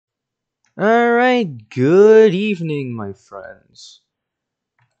Alright, good evening, my friends.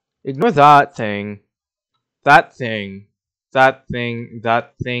 Ignore that thing, that thing, that thing,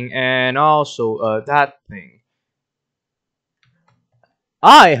 that thing, and also, that thing.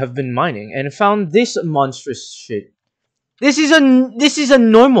 I have been mining and found this monstrous shit. This is a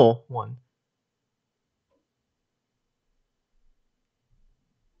normal one.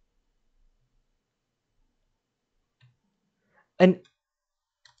 And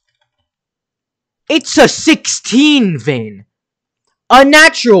it's a 16 vein. A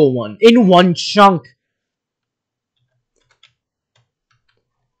natural one in one chunk.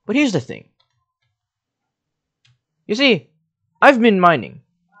 But here's the thing. You see, I've been mining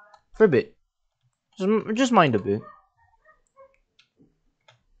for a bit. Just mined a bit.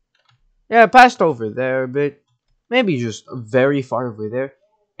 Yeah, I passed over there a bit. Maybe just very far over there.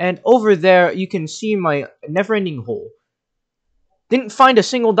 And over there, you can see my never-ending hole. Didn't find a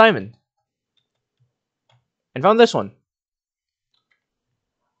single diamond. And found this one.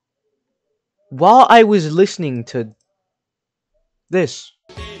 While I was listening to this.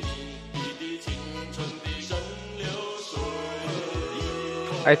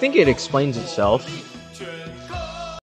 I think it explains itself.